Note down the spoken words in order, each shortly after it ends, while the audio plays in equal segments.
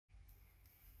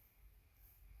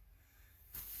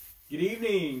Good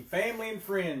evening, family and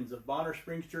friends of Bonner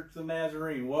Springs Church of the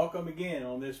Nazarene. Welcome again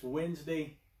on this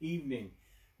Wednesday evening.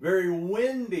 Very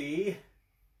windy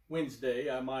Wednesday,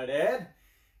 I might add.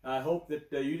 I hope that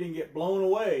you didn't get blown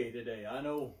away today. I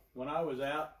know when I was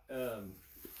out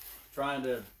trying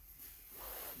to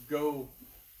go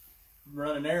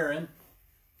run an errand,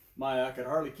 I could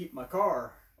hardly keep my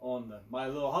car on my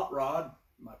little hot rod,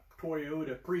 my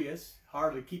Toyota Prius,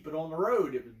 hardly keep it on the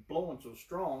road. It was blowing so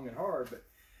strong and hard, but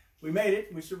we made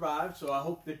it. We survived. So I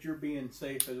hope that you're being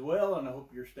safe as well, and I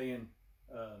hope you're staying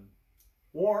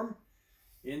warm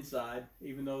inside,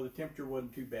 even though the temperature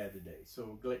wasn't too bad today.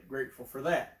 So grateful for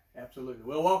that. Absolutely.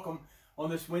 Well, welcome on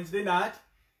this Wednesday night,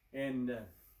 and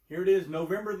here it is,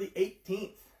 November the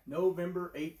 18th.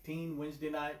 November 18, Wednesday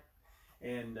night,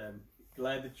 and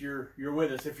glad that you're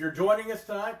with us. If you're joining us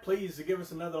tonight, please give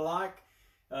us another like,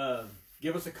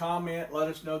 give us a comment, let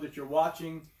us know that you're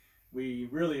watching. We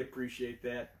really appreciate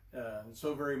that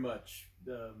so very much,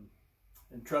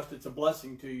 and trust it's a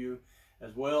blessing to you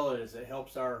as well as it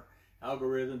helps our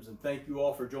algorithms. And thank you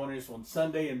all for joining us on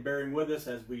Sunday and bearing with us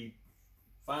as we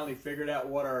finally figured out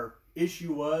what our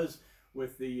issue was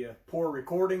with the poor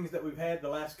recordings that we've had the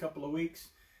last couple of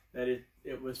weeks. That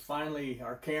it was finally,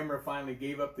 our camera finally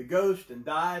gave up the ghost and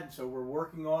died, so we're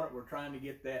working on it. We're trying to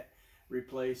get that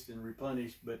replaced and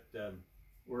replenished, but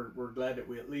we're glad that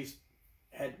we at least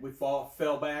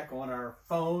fell back on our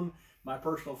phone, my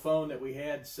personal phone that we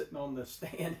had sitting on the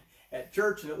stand at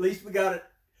church, and at least we got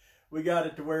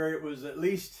it to where it was at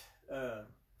least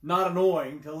not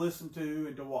annoying to listen to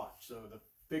and to watch. So the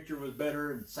picture was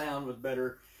better and the sound was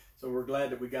better. So we're glad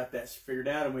that we got that figured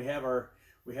out, and we have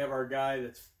our guy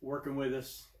that's working with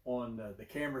us on the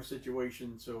camera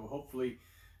situation. So hopefully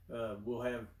we'll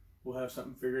have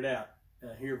something figured out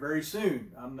here very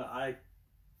soon.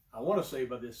 I want to say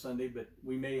by this Sunday, but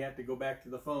we may have to go back to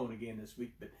the phone again this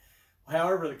week. But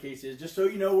however the case is, just so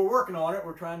you know, we're working on it.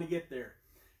 We're trying to get there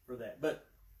for that. But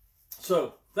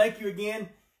so thank you again,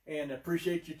 and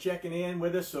appreciate you checking in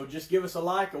with us. So just give us a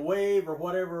like, a wave, or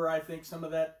whatever. I think some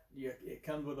of that, it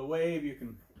comes with a wave. You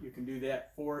can do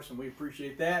that for us, and we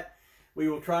appreciate that. We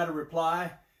will try to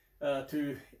reply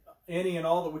to any and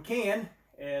all that we can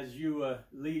as you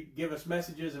give us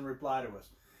messages and reply to us.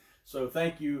 So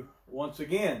thank you once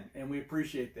again, and we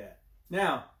appreciate that.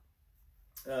 Now,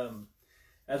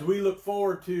 as we look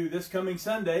forward to this coming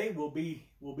Sunday, we'll be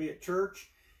at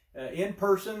church in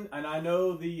person, and I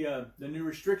know the new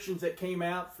restrictions that came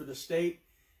out for the state,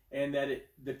 and that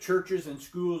the churches and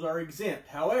schools are exempt.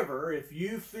 However, if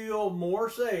you feel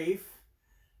more safe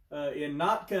in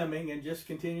not coming and just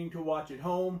continuing to watch at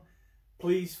home,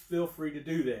 please feel free to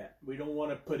do that. We don't want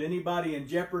to put anybody in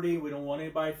jeopardy. We don't want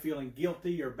anybody feeling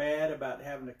guilty or bad about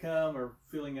having to come or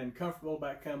feeling uncomfortable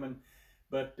about coming.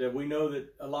 But we know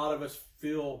that a lot of us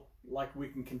feel like we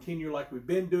can continue like we've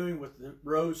been doing, with the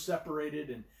rows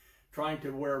separated and trying to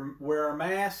wear our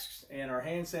masks and our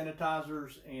hand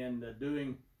sanitizers and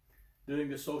doing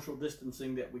the social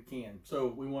distancing that we can.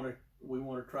 So we want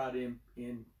to try to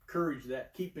encourage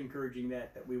that, keep encouraging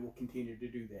that we will continue to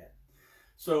do that.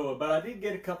 So, but I did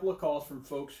get a couple of calls from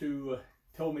folks who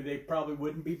told me they probably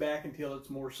wouldn't be back until it's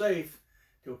more safe,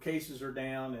 till cases are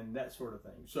down and that sort of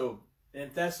thing. So, and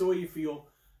if that's the way you feel,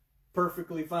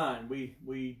 perfectly fine.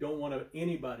 We don't want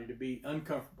anybody to be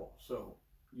uncomfortable. So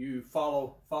you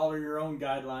follow your own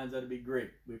guidelines. That'd be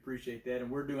great. We appreciate that, and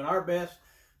we're doing our best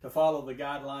to follow the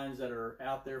guidelines that are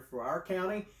out there for our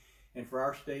county and for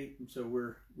our state. And so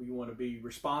we want to be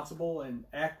responsible and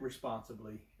act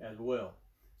responsibly as well.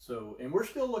 So, and we're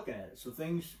still looking at it. So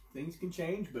things can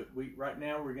change, but right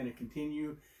now we're going to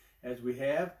continue as we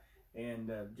have,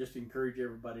 and just encourage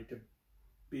everybody to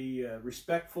be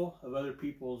respectful of other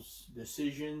people's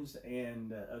decisions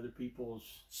and other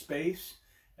people's space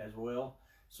as well.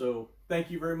 So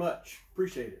thank you very much.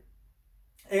 Appreciate it.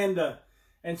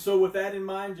 And so with that in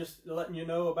mind, just letting you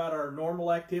know about our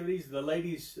normal activities. The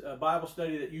ladies' Bible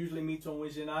study that usually meets on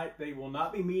Wednesday night, they will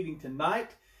not be meeting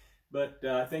tonight. But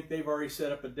I think they've already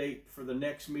set up a date for the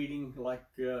next meeting, like,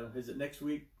 is it next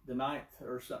week, the 9th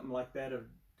or something like that of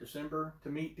December, to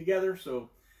meet together. So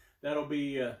that'll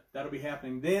be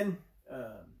happening then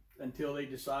until they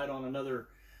decide on another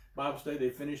Bible study. They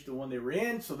finished the one they were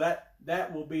in. So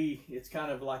that will be, it's kind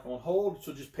of like on hold.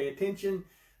 So just pay attention,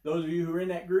 those of you who are in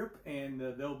that group, and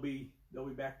they'll be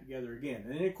back together again.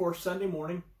 And then, of course, Sunday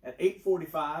morning at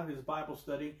 8:45 is Bible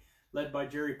study, led by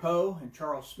Jerry Poe and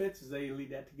Charles Smith as they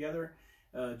lead that together.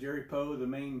 Jerry Poe, the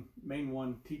main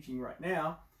one teaching right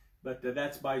now, but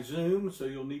that's by Zoom, so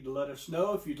you'll need to let us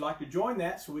know if you'd like to join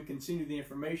that, so we can send you the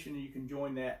information and you can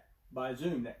join that by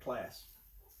Zoom, that class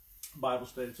Bible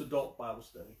study. It's adult Bible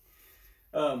study.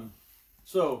 And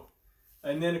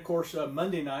then of course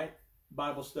Monday night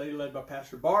Bible study led by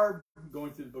Pastor Barb,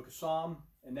 going through the book of Psalm,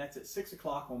 and that's at 6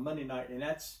 o'clock on Monday night, and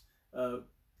that's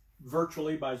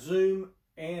virtually by Zoom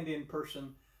and in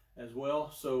person as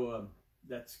well. So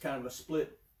that's kind of a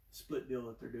split deal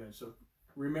that they're doing. So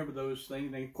remember those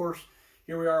things. And of course,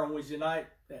 here we are on Wednesday night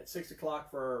at 6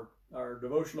 o'clock for our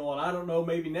devotional. And I don't know,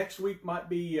 maybe next week might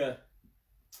be,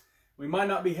 we might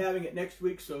not be having it next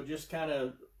week. So just kind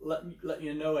of let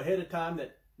you know ahead of time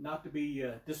that not to be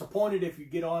disappointed if you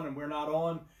get on and we're not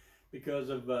on because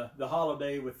of the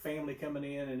holiday with family coming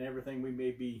in and everything. We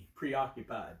may be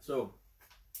preoccupied. So,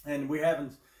 and we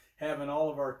having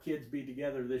all of our kids be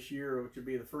together this year, which would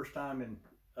be the first time in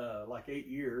like 8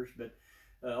 years, but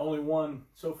only one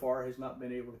so far has not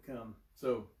been able to come.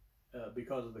 So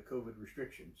because of the COVID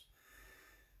restrictions.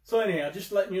 So anyhow,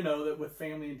 just letting you know that with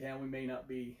family in town, we may not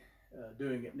be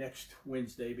doing it next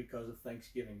Wednesday because of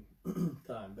Thanksgiving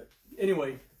time. But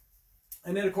anyway,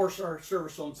 and then of course our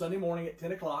service on Sunday morning at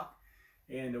 10 o'clock,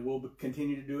 and we'll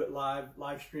continue to do it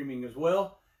live streaming as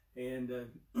well. And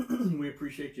we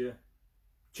appreciate you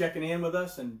checking in with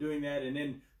us and doing that. And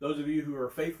then those of you who are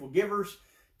faithful givers,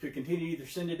 to continue to either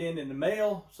send it in the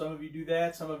mail. Some of you do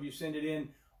that. Some of you send it in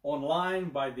online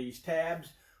by these tabs,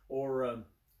 or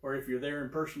if you're there in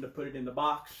person, to put it in the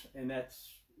box, and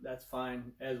that's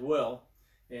fine as well.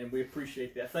 And we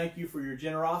appreciate that. Thank you for your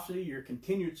generosity. Your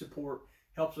continued support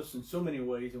helps us in so many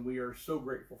ways, and we are so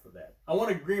grateful for that. I want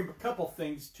to bring a couple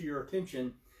things to your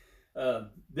attention.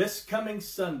 This coming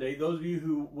Sunday, those of you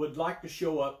who would like to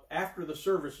show up after the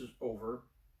service is over,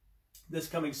 this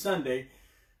coming Sunday,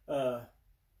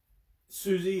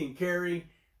 Susie and Carrie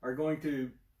are going to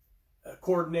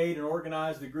coordinate and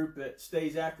organize the group that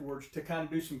stays afterwards to kind of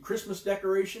do some Christmas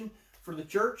decoration for the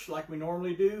church like we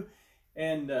normally do.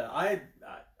 And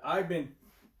I've been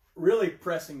really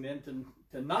pressing them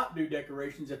to not do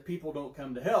decorations if people don't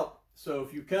come to help. So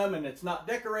if you come and it's not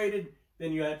decorated,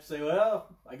 then you have to say,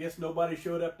 well, I guess nobody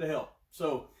showed up to help.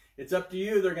 So it's up to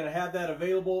you. They're going to have that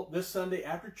available this Sunday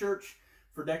after church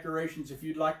for decorations. If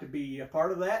you'd like to be a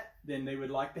part of that, then they would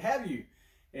like to have you.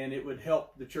 And it would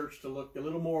help the church to look a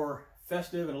little more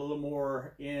festive and a little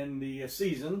more in the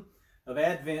season of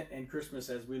Advent and Christmas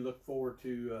as we look forward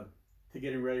to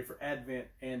getting ready for Advent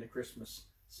and the Christmas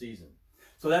season.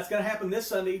 So that's going to happen this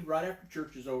Sunday right after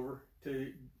church is over,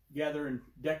 to gather and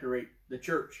decorate the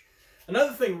church.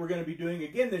 Another thing we're going to be doing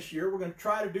again this year, we're going to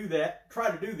try to do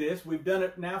this. We've done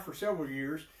it now for several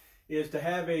years, is to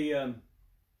have a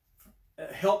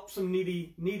help some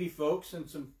needy folks and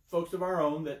some folks of our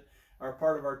own that are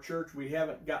part of our church. We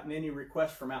haven't gotten any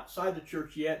requests from outside the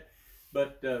church yet,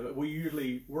 but we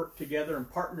usually work together and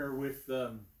partner with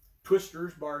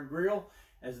Twisters Bar and Grill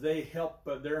as they help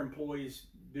their employees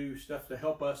do stuff to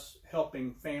help us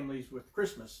helping families with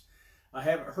Christmas. I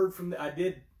haven't heard from them. I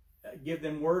did give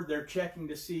them word. They're checking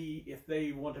to see if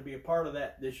they want to be a part of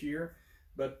that this year,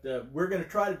 but we're going to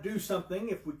try to do something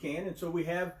if we can. And so we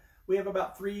have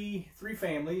about three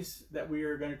families that we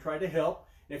are going to try to help.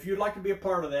 And if you'd like to be a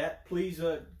part of that, please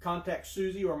contact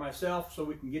Susie or myself so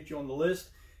we can get you on the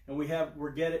list. And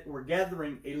we're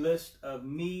gathering a list of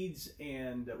needs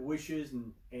and wishes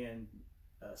and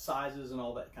sizes and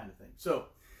all that kind of thing. So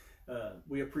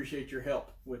we appreciate your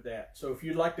help with that. So if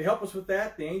you'd like to help us with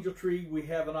that, the Angel Tree, we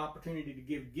have an opportunity to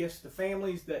give gifts to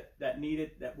families that need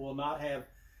it, that will not have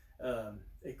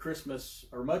a Christmas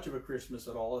or much of a Christmas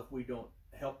at all if we don't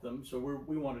help them. So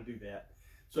we want to do that.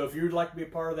 So if you'd like to be a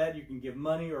part of that, you can give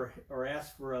money or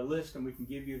ask for a list, and we can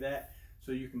give you that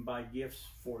so you can buy gifts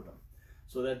for them.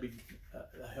 So that'd be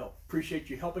a help. Appreciate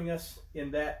you helping us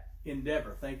in that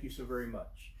endeavor. Thank you so very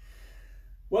much.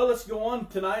 Well, let's go on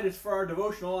tonight. As for our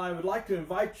devotional, I would like to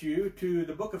invite you to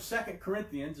the book of 2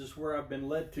 Corinthians, is where I've been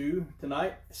led to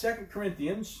tonight. 2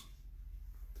 Corinthians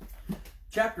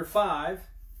chapter 5.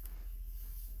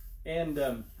 And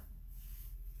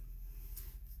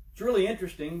it's really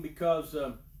interesting because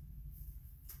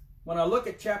when I look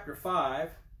at chapter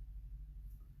 5,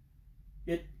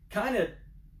 it kind of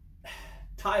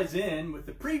ties in with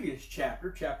the previous chapter,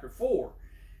 chapter 4.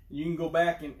 You can go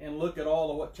back and look at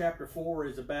all of what chapter 4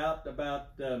 is about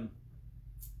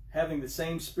having the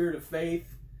same spirit of faith.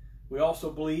 We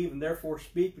also believe and therefore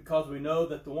speak because we know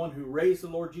that the one who raised the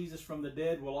Lord Jesus from the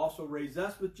dead will also raise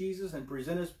us with Jesus and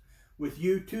present us with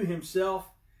you to himself.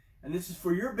 And this is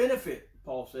for your benefit,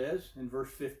 Paul says in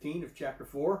verse 15 of chapter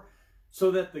 4,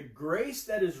 so that the grace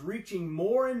that is reaching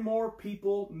more and more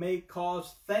people may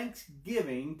cause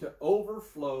thanksgiving to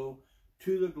overflow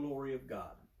to the glory of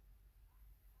God.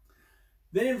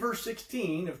 Then in verse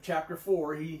 16 of chapter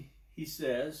 4, he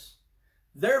says,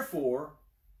 therefore,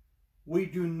 we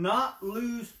do not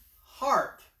lose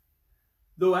heart,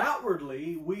 though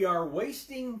outwardly we are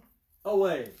wasting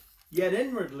away, yet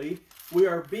inwardly we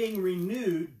are being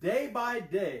renewed day by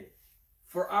day.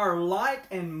 For our light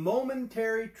and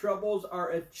momentary troubles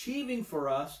are achieving for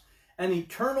us an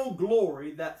eternal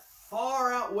glory that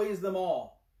far outweighs them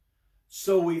all.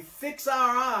 So we fix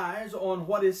our eyes on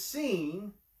what is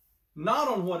seen, not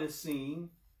on what is seen,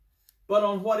 but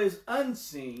on what is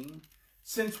unseen,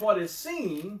 since what is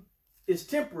seen is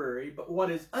temporary, but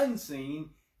what is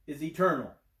unseen is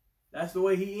eternal. That's the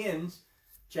way he ends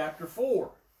chapter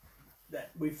 4.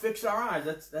 That we fix our eyes.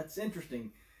 That's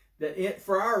interesting. That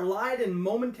for our light and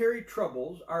momentary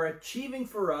troubles are achieving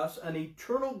for us an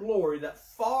eternal glory that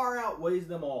far outweighs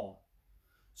them all.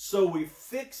 So we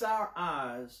fix our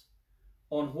eyes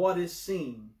on what is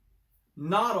seen,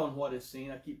 not on what is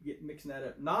seen. I keep mixing that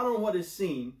up. Not on what is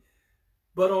seen,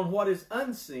 but on what is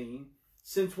unseen,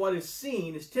 since what is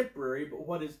seen is temporary, but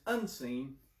what is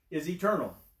unseen is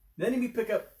eternal. Then we pick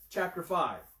up chapter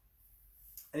 5,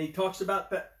 and he talks about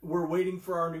that we're waiting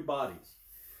for our new bodies.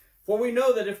 For we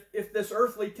know that if this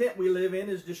earthly tent we live in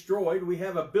is destroyed, we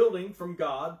have a building from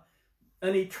God,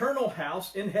 an eternal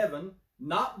house in heaven,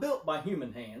 not built by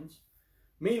human hands.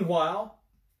 Meanwhile,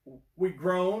 we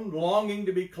groan, longing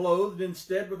to be clothed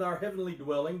instead with our heavenly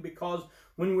dwelling, because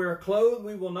when we are clothed,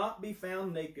 we will not be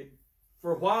found naked.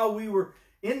 For while we are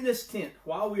in this tent,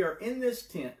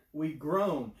 we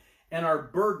groan and are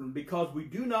burdened, because we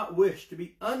do not wish to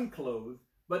be unclothed,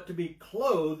 but to be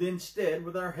clothed instead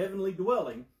with our heavenly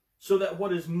dwelling, so that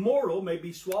what is mortal may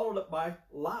be swallowed up by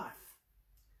life.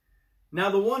 Now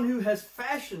the one who has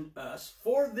fashioned us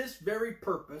for this very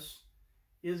purpose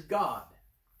is God.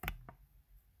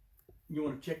 You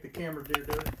want to check the camera there,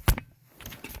 Derek?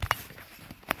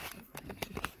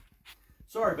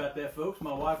 Sorry about that, folks.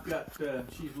 My wife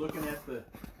she's looking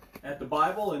at the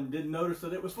Bible and didn't notice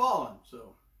that it was falling.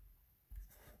 So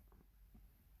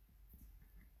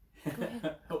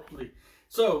hopefully.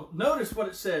 So notice what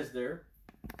it says there,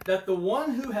 that the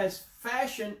one who has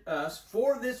fashioned us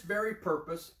for this very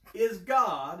purpose is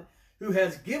God, who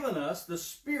has given us the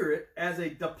Spirit as a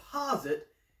deposit,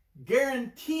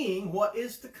 guaranteeing what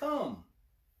is to come.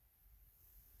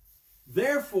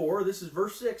 Therefore, this is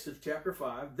verse 6 of chapter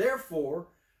 5, therefore,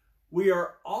 we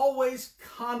are always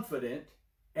confident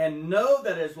and know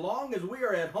that as long as we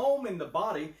are at home in the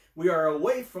body, we are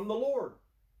away from the Lord.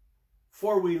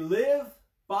 For we live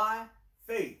by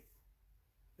faith.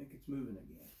 I think it's moving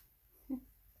again.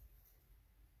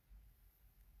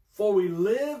 For we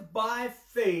live by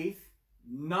faith,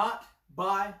 not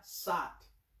by sight.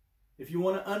 If you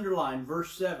want to underline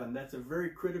verse 7, that's a very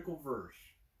critical verse.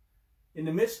 In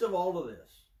the midst of all of this,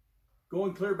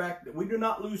 going clear back, that we do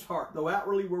not lose heart, though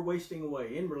outwardly we're wasting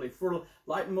away, inwardly for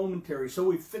light and momentary. So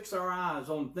we fix our eyes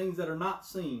on things that are not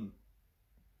seen,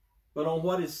 but on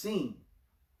what is seen.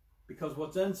 Because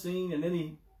what's unseen, and then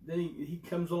he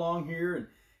comes along here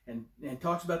and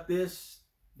talks about this,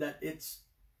 that it's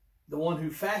the one who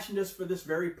fashioned us for this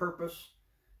very purpose,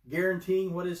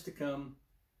 guaranteeing what is to come.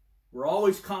 We're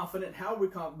always confident. How are we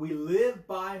confident? We live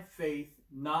by faith,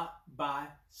 not by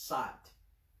sight.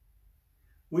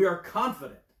 We are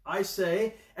confident, I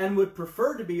say, and would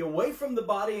prefer to be away from the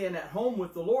body and at home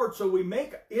with the Lord, so we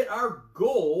make it our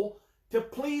goal to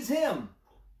please Him,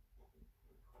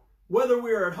 whether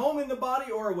we are at home in the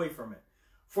body or away from it.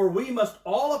 For we must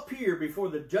all appear before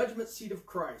the judgment seat of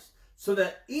Christ, so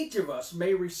that each of us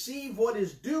may receive what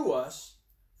is due us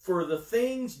for the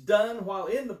things done while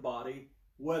in the body,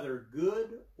 whether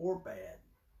good or bad.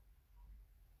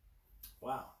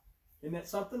 Wow. Isn't that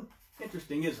something?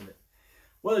 Interesting, isn't it?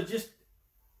 Well, it's just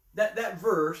that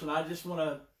verse, and I just want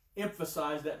to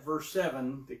emphasize that verse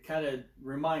 7 to kind of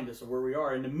remind us of where we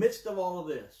are. In the midst of all of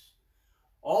this,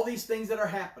 all these things that are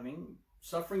happening,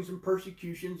 sufferings and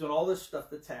persecutions and all this stuff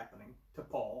that's happening to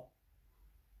Paul,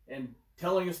 and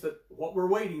telling us that what we're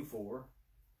waiting for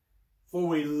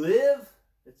we live,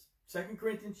 it's 2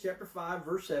 Corinthians chapter 5,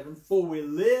 verse 7, for we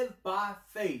live by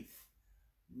faith,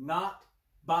 not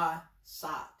by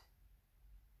sight.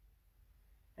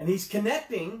 And he's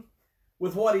connecting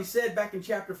with what he said back in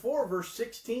chapter 4, verse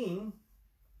 16.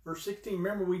 Verse 16,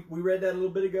 remember we read that a little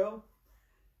bit ago?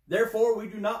 Therefore, we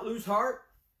do not lose heart.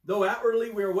 Though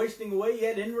outwardly we are wasting away,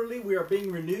 yet inwardly we are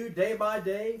being renewed day by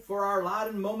day. For our light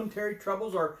and momentary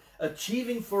troubles are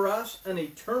achieving for us an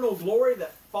eternal glory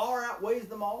that far outweighs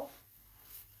them all.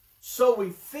 So we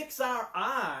fix our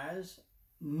eyes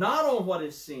not on what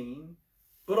is seen,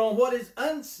 but on what is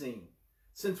unseen.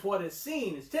 Since what is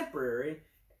seen is temporary,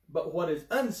 but what is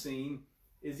unseen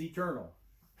is eternal.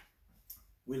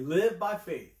 We live by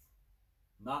faith,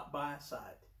 not by sight.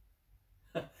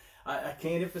 I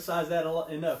can't emphasize that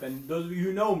enough. And those of you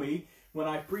who know me, when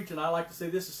I preach and I like to say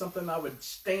this is something I would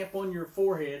stamp on your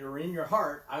forehead or in your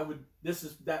heart, this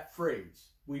is that phrase.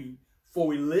 For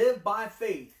we live by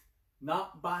faith,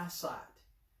 not by sight.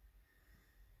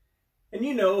 And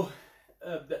you know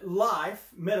that life,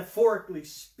 metaphorically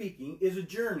speaking, is a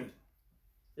journey.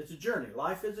 It's a journey.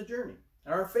 Life is a journey.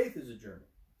 And our faith is a journey.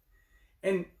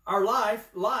 And our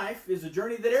life is a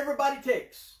journey that everybody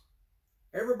takes.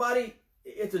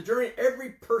 It's a journey every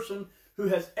person who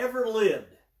has ever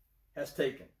lived has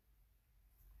taken.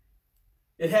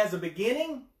 It has a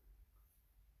beginning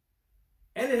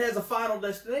and it has a final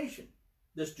destination,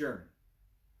 this journey.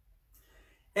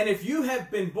 And if you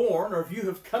have been born or if you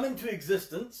have come into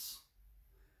existence,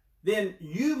 then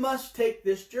you must take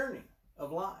this journey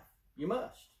of life. You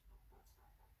must.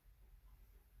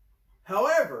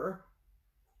 However,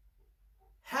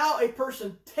 how a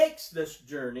person takes this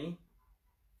journey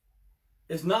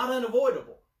is not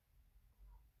unavoidable,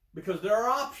 because there are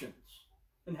options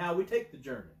in how we take the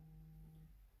journey.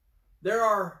 There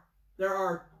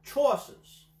are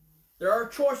choices. There are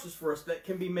choices for us that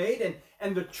can be made,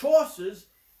 and the choices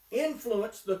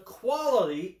influence the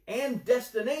quality and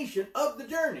destination of the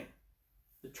journey.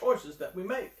 The choices that we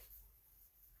make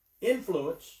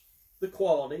influence the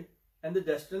quality and the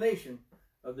destination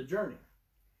of the journey.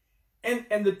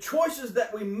 And the choices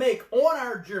that we make on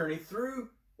our journey through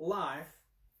life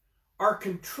are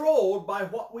controlled by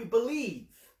what we believe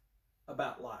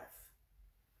about life.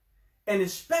 And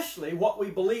especially what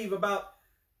we believe about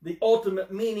the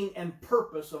ultimate meaning and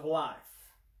purpose of life.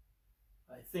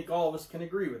 I think all of us can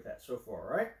agree with that so far,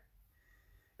 right?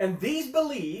 And these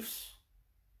beliefs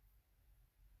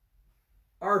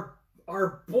are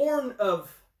born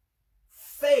of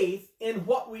faith in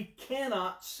what we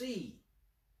cannot see.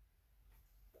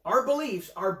 Our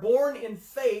beliefs are born in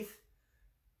faith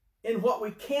in what we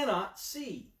cannot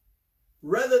see,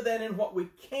 rather than in what we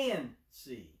can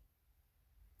see.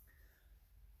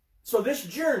 So this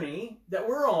journey that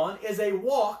we're on is a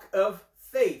walk of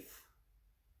faith.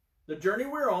 The journey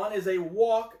we're on is a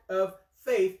walk of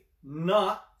faith,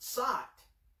 not sight.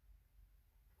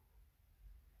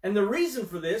 And the reason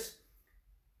for this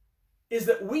is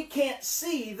that we can't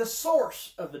see the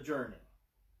source of the journey.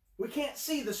 We can't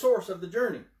see the source of the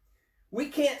journey. We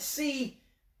can't see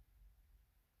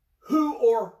who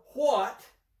or what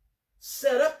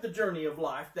set up the journey of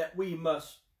life that we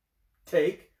must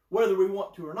take, whether we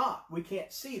want to or not. We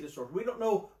can't see the source. We don't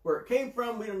know where it came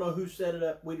from. We don't know who set it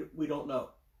up. We don't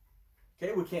know.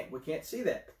 Okay, we can't see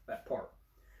that part.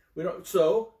 We don't.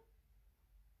 So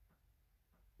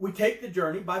we take the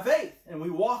journey by faith, and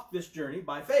we walk this journey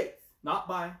by faith, not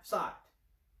by sight.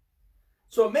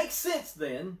 So it makes sense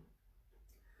then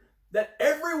that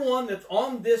everyone that's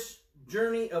on this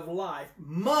journey of life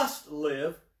must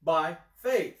live by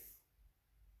faith,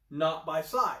 not by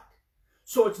sight.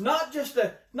 So it's not just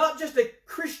the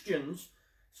Christians.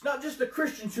 It's not just the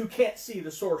Christians who can't see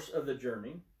the source of the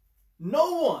journey.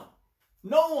 No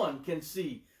one can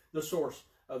see the source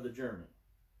of the journey.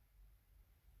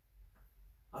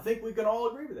 I think we can all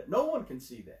agree with that. No one can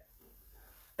see that.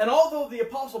 And although the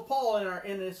Apostle Paul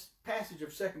in this passage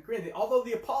of 2 Corinthians, although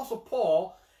the Apostle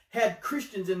Paul had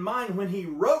Christians in mind when he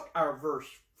wrote our verse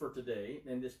for today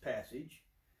in this passage,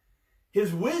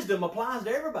 his wisdom applies to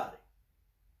everybody.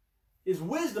 His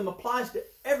wisdom applies to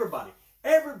everybody.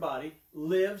 Everybody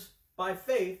lives by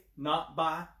faith, not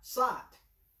by sight.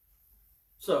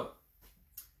 So,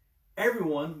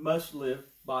 everyone must live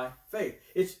by faith.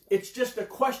 It's just a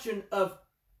question of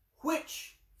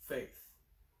which faith.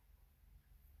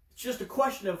 It's just a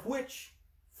question of which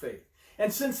faith.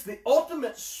 And since the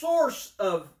ultimate source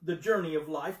of the journey of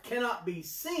life cannot be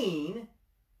seen,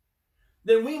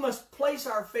 then we must place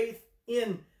our faith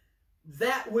in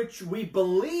that which we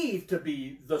believe to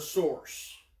be the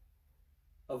source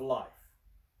of life.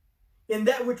 In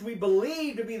that which we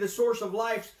believe to be the source of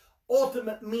life's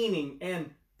ultimate meaning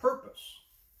and purpose.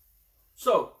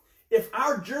 So, if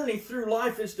our journey through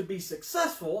life is to be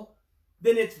successful,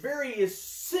 then it's very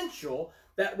essential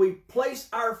that we place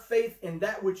our faith in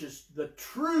that which is the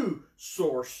true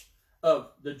source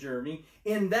of the journey,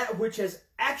 in that which has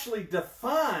actually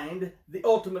defined the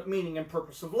ultimate meaning and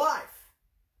purpose of life.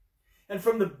 And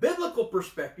from the biblical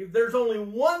perspective, there's only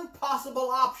one possible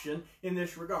option in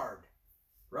this regard,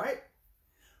 right?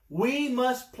 We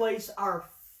must place our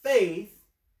faith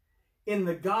in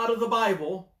the God of the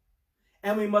Bible,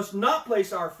 and we must not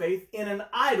place our faith in an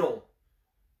idol.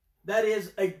 That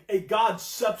is a God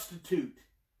substitute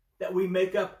that we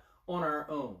make up on our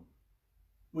own.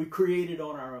 We created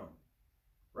on our own.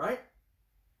 Right?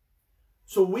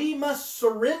 So we must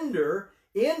surrender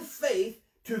in faith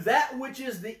to that which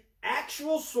is the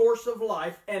actual source of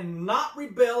life, and not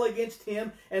rebel against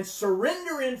him, and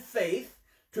surrender in faith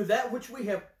to that which we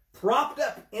have propped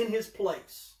up in his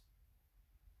place.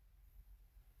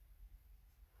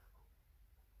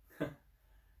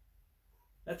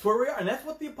 That's where we are. And that's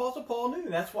what the Apostle Paul knew.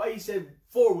 That's why he said,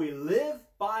 for we live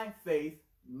by faith,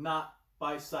 not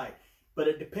by sight. But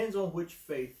it depends on which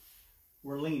faith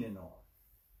we're leaning on.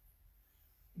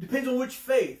 It depends on which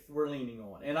faith we're leaning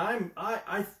on. And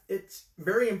it's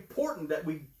very important that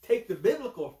we take the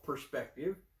biblical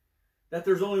perspective that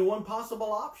there's only one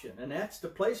possible option, and that's to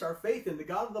place our faith in the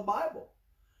God of the Bible.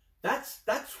 That's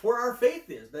where our faith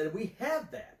is, that we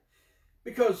have that.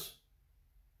 Because,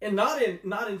 and not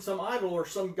in some idol or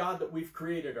some God that we've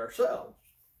created ourselves.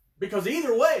 Because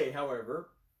either way, however,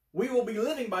 we will be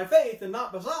living by faith and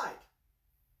not by sight.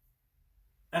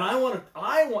 And I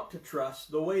want to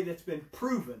trust the way that's been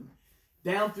proven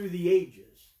down through the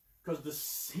ages.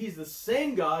 Because he's the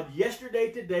same God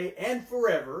yesterday, today, and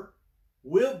forever.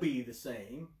 Will be the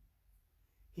same.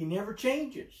 He never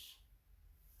changes.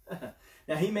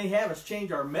 Now, he may have us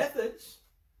change our methods,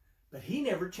 but he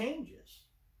never changes.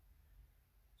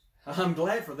 I'm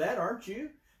glad for that, aren't you?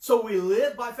 So we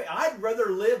live by faith. I'd rather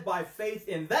live by faith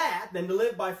in that than to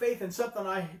live by faith in something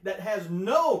that has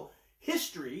no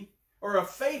history, or a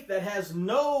faith that has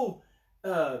no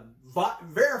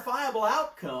verifiable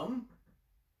outcome,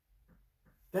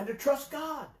 than to trust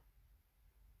God.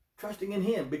 Trusting in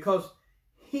him, because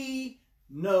he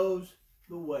knows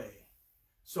the way.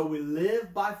 So we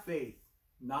live by faith,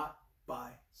 not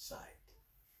by sight.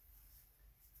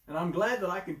 And I'm glad that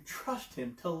I can trust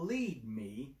him to lead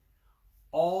me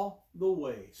all the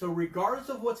way. So regardless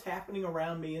of what's happening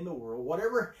around me in the world,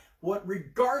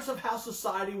 regardless of how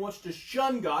society wants to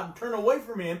shun God and turn away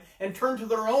from him and turn to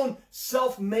their own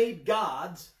self-made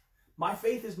gods, my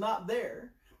faith is not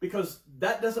there, because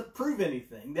that doesn't prove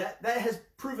anything. That has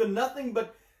proven nothing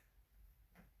but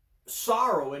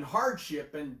sorrow and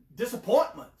hardship and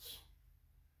disappointments.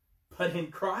 But in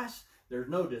Christ, there's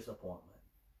no disappointment.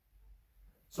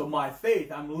 So my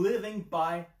faith, I'm living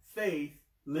by faith,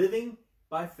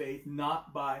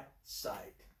 not by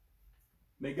sight.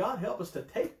 May God help us to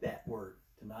take that word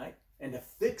tonight and to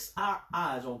fix our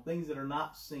eyes on things that are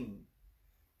not seen,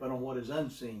 but on what is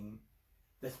unseen,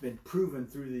 that's been proven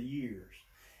through the years.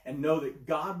 And know that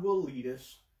God will lead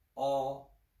us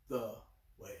all the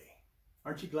way.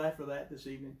 Aren't you glad for that this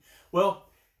evening? Well,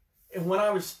 when I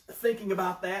was thinking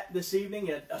about that this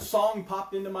evening, a song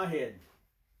popped into my head.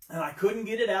 And I couldn't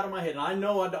get it out of my head. And I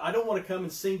know I don't want to come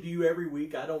and sing to you every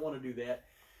week. I don't want to do that.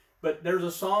 But there's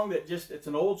a song that it's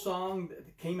an old song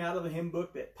that came out of the hymn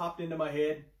book that popped into my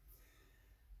head.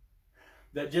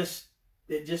 It just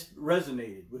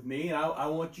resonated with me. And I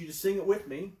want you to sing it with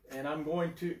me. And I'm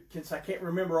going to, since I can't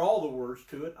remember all the words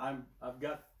to it, I've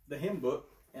got the hymn book.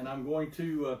 And I'm going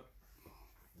to,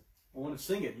 I want to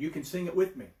sing it. You can sing it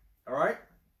with me. All right?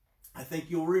 I think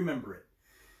you'll remember it.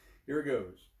 Here it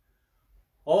goes.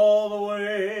 All the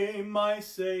way my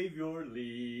Savior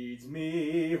leads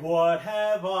me, what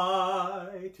have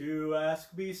I to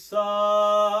ask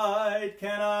beside?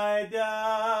 Can I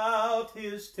doubt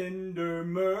his tender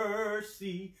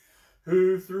mercy,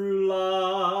 who through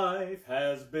life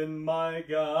has been my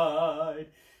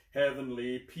guide?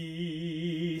 Heavenly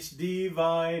peace,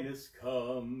 divinest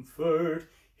comfort,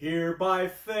 here by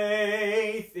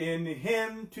faith in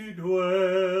him to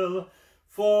dwell.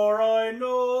 For I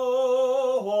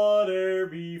know whate'er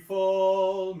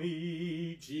befall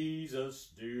me, Jesus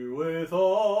doeth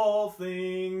all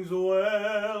things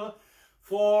well.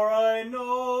 For I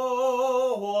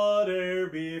know whate'er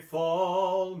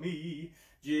befall me,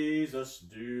 Jesus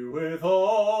doeth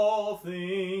all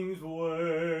things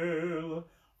well.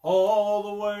 All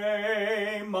the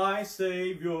way my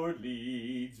Savior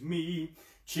leads me,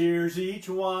 cheers each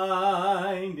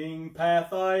winding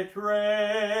path I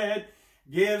tread,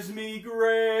 gives me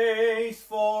grace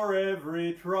for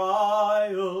every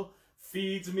trial,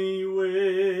 feeds me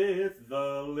with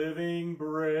the living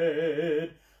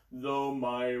bread. Though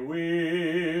my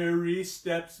weary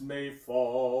steps may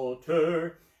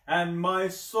falter, and my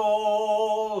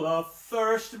soul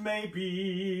athirst may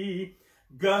be,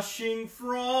 gushing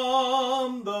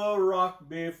from the rock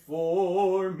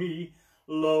before me,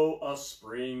 lo, a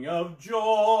spring of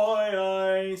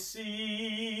joy I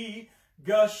see.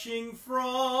 Gushing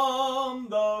from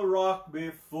the rock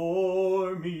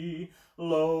before me,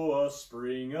 lo, a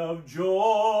spring of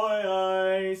joy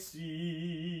I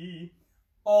see.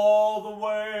 All the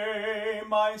way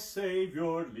my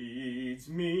Savior leads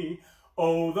me,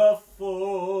 oh, the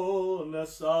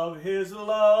fullness of his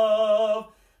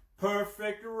love,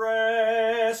 Perfect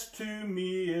rest to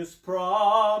me is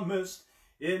promised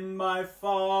in my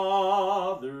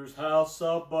Father's house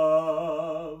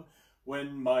above.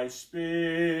 When my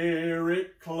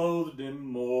spirit, clothed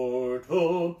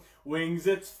immortal, wings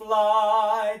its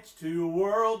flights to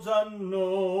worlds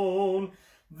unknown,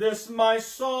 this my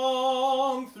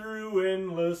song through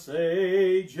endless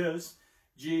ages,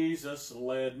 Jesus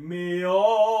led me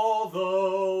all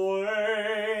the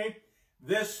way.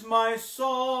 This my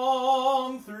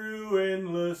song through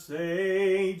endless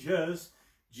ages,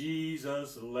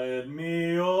 Jesus led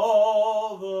me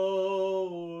all the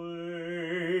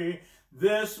way.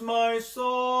 This my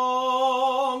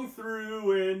song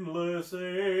through endless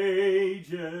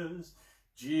ages,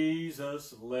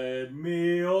 Jesus led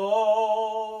me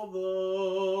all the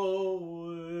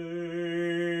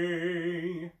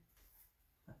way.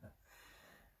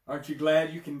 Aren't you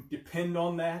glad you can depend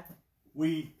on that?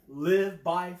 We live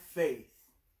by faith,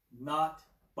 not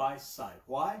by sight.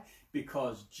 Why?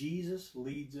 Because Jesus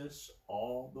leads us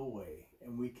all the way,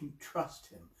 and we can trust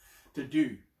him to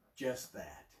do just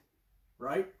that.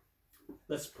 Right?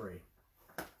 Let's pray.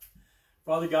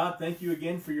 Father God, thank you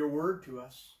again for your word to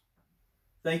us.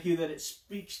 Thank you that it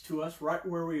speaks to us right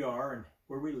where we are and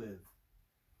where we live.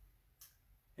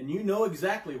 And you know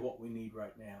exactly what we need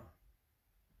right now.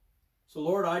 So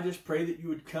Lord, I just pray that you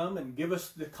would come and give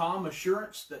us the calm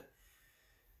assurance that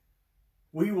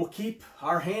we will keep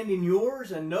our hand in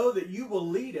yours and know that you will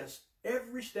lead us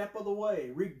every step of the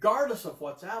way, regardless of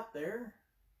what's out there.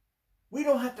 We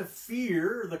don't have to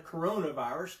fear the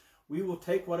coronavirus. We will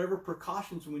take whatever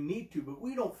precautions we need to, but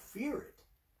we don't fear it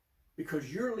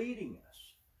because you're leading us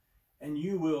and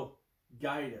you will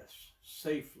guide us,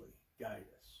 safely guide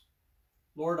us.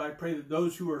 Lord, I pray that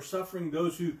those who are suffering,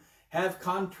 those who have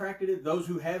contracted it, those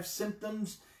who have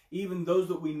symptoms, even those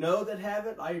that we know that have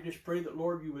it, I just pray that,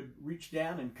 Lord, you would reach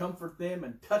down and comfort them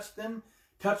and touch them,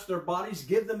 touch their bodies,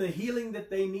 give them the healing that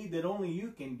they need that only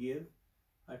you can give,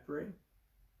 I pray.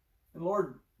 And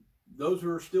Lord, those who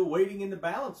are still waiting in the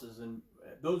balances and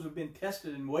those who have been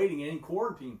tested and waiting and in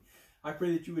quarantine, I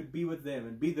pray that you would be with them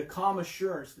and be the calm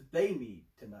assurance that they need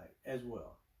tonight as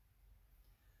well.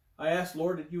 I ask,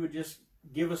 Lord, that you would just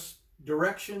give us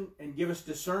direction and give us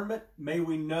discernment. May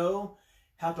we know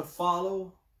how to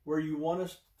follow where you want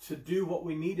us to do what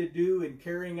we need to do in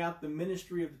carrying out the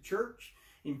ministry of the church,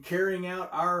 in carrying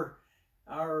out our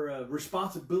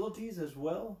responsibilities as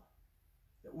well.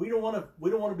 We don't want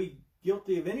to be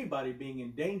guilty of anybody being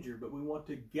in danger, but we want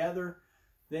to gather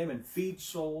them and feed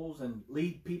souls and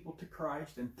lead people to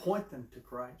Christ and point them to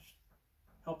Christ.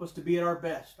 Help us to be at our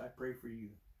best, I pray for you.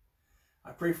 I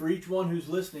pray for each one who's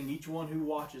listening, each one who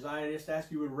watches. I just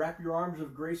ask you to wrap your arms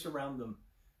of grace around them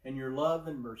and your love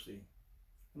and mercy.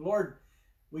 And Lord,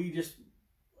 we just,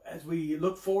 as we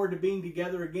look forward to being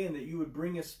together again, that you would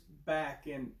bring us back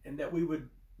and that we would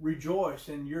rejoice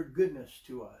in your goodness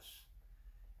to us.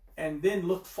 And then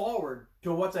look forward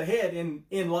to what's ahead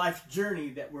in life's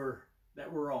journey that we're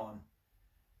on.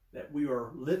 That we are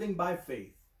living by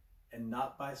faith and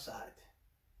not by sight.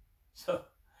 So,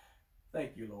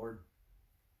 thank you, Lord.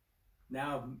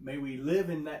 Now, may we live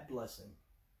in that blessing.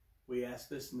 We ask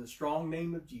this in the strong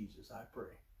name of Jesus, I pray.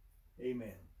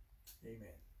 Amen.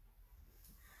 Amen.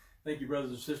 Thank you,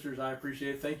 brothers and sisters. I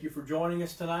appreciate it. Thank you for joining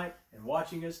us tonight and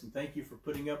watching us, and thank you for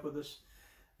putting up with us.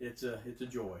 It's a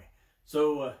joy.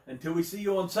 So until we see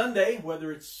you on Sunday,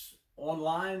 whether it's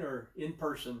online or in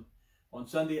person, on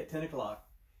Sunday at 10 o'clock,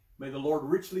 may the Lord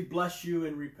richly bless you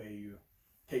and repay you.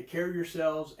 Take care of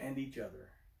yourselves and each other.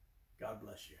 God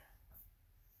bless you.